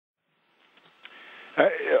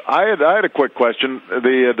I had a quick question.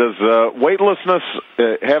 Does weightlessness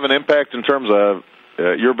have an impact in terms of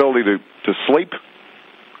your ability to sleep?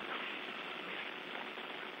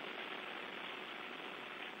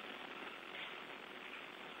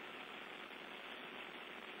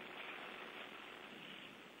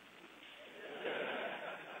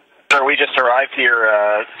 Sir, we just arrived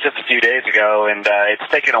here just a few days ago, and it's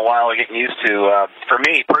taken a while getting used to. For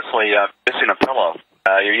me personally, missing a pillow.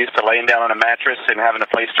 You're used to laying down on a mattress and having a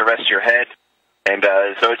place to rest your head, and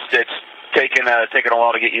so it's taken a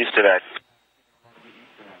while to get used to that.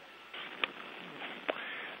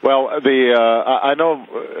 Well, I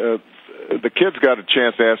know the kids got a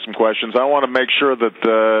chance to ask some questions. I want to make sure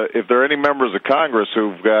that if there are any members of Congress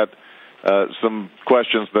who've got some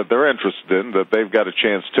questions that they're interested in, that they've got a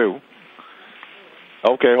chance too.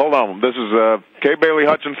 Okay, hold on. This is Kay Bailey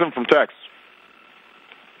Hutchinson from Texas.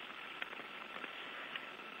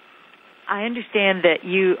 I understand that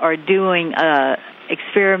you are doing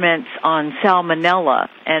experiments on salmonella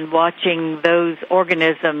and watching those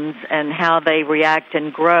organisms and how they react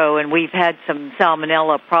and grow, and we've had some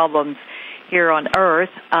salmonella problems here on Earth.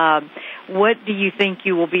 What do you think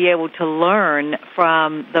you will be able to learn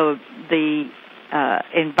from the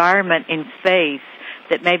environment in space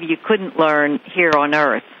that maybe you couldn't learn here on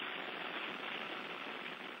Earth?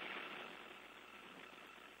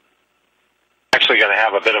 Actually going to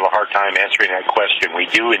have a bit of a hard time answering that question. We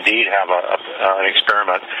do indeed have an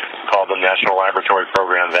experiment called the National Laboratory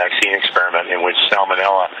Program Vaccine Experiment, in which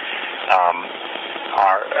salmonella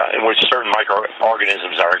in which certain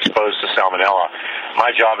microorganisms are exposed to salmonella.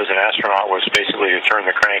 My job as an astronaut was basically to turn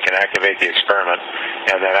the crank and activate the experiment,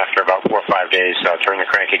 and then after about 4 or 5 days, turn the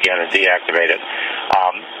crank again and deactivate it.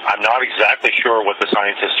 I'm not exactly sure what the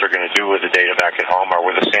scientists are going to do with the data back at home or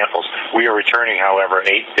with the samples. We are returning, however,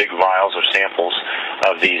 8 big vials of samples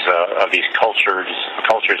of these cultures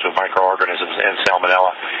with microorganisms and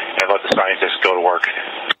salmonella, and let the scientists go to work.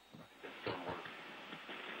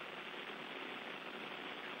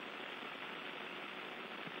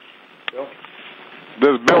 This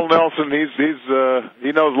is Bill Nelson.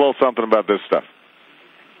 He knows a little something about this stuff.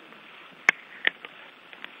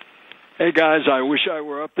 Hey guys, I wish I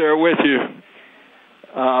were up there with you.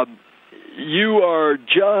 You are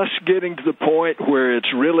just getting to the point where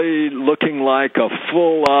it's really looking like a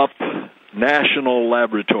full-up national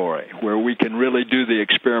laboratory where we can really do the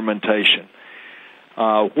experimentation.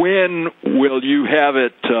 When will you have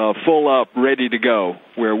it full up, ready to go,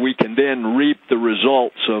 where we can then reap the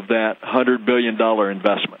results of that $100 billion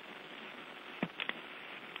investment?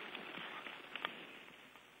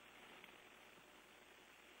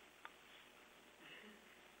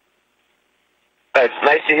 It's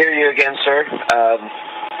nice to hear you again, sir.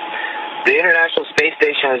 The International Space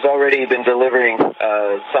Station has already been delivering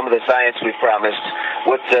some of the science we promised.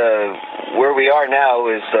 Where we are now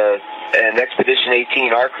is an Expedition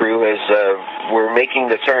 18, our crew, we're making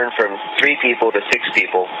the turn from 3 people to 6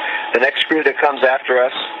 people. The next crew that comes after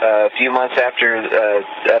us, a few months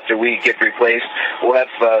after we get replaced, we'll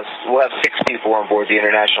have 6 people on board the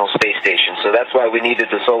International Space Station. So that's why we needed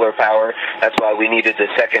the solar power. That's why we needed the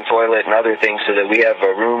second toilet and other things, so that we have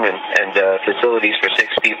a room and facilities for 6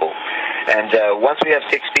 people. And once we have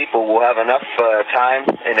 6 people, we'll have enough time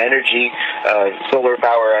and energy, solar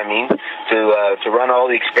power, to run all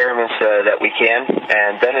the experiments that we can.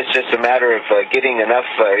 And then it's just a matter of getting enough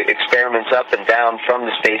experiments up and down from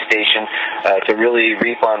the space station to really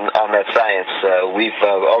reap on that science. We've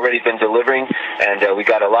already been delivering, and we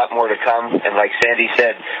got a lot more to come. And like Sandy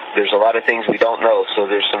said, there's a lot of things we don't know, so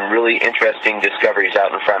there's some really interesting discoveries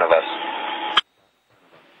out in front of us.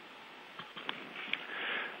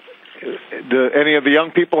 Do any of the young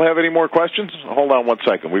people have any more questions? Hold on one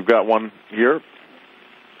second. We've got one here.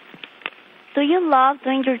 Do you love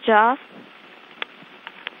doing your job?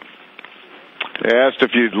 They asked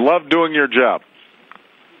if you love doing your job.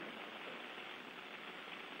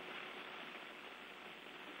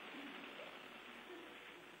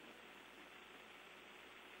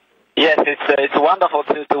 Yes, it's wonderful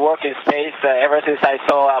to work in space. Ever since I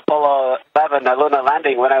saw Apollo 11 lunar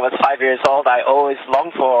landing when I was 5 years old, I always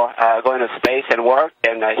longed for going to space and work.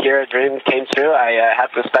 And here a dream came true. I had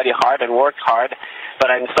to study hard and work hard. But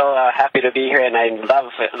I'm so happy to be here, and I'm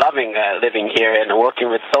loving living here and working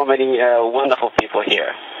with so many wonderful people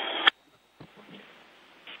here.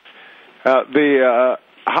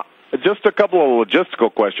 Just a couple of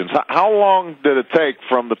logistical questions. How long did it take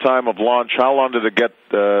from the time of launch? How long did it does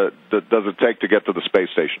it take to get to the space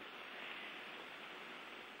station?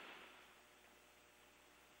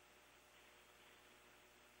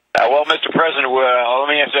 Well, Mr. President, let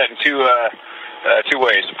me answer that in two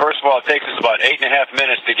ways. First of all, it takes us about 8.5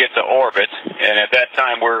 minutes to get to orbit, and at that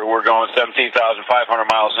time we're going 17,500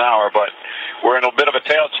 miles an hour, but we're in a bit of a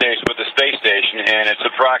tail chase with the space station, and it's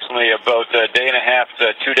approximately about a day and a half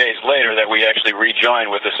to 2 days later that we actually rejoin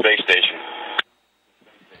with the space station.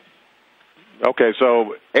 Okay,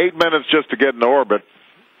 so 8 minutes just to get in orbit,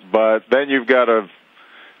 but then you've got to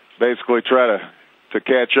basically try to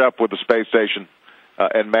catch up with the space station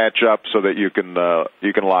and match up so that you can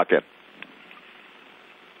lock in.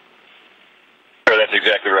 Sure, that's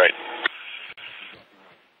exactly right.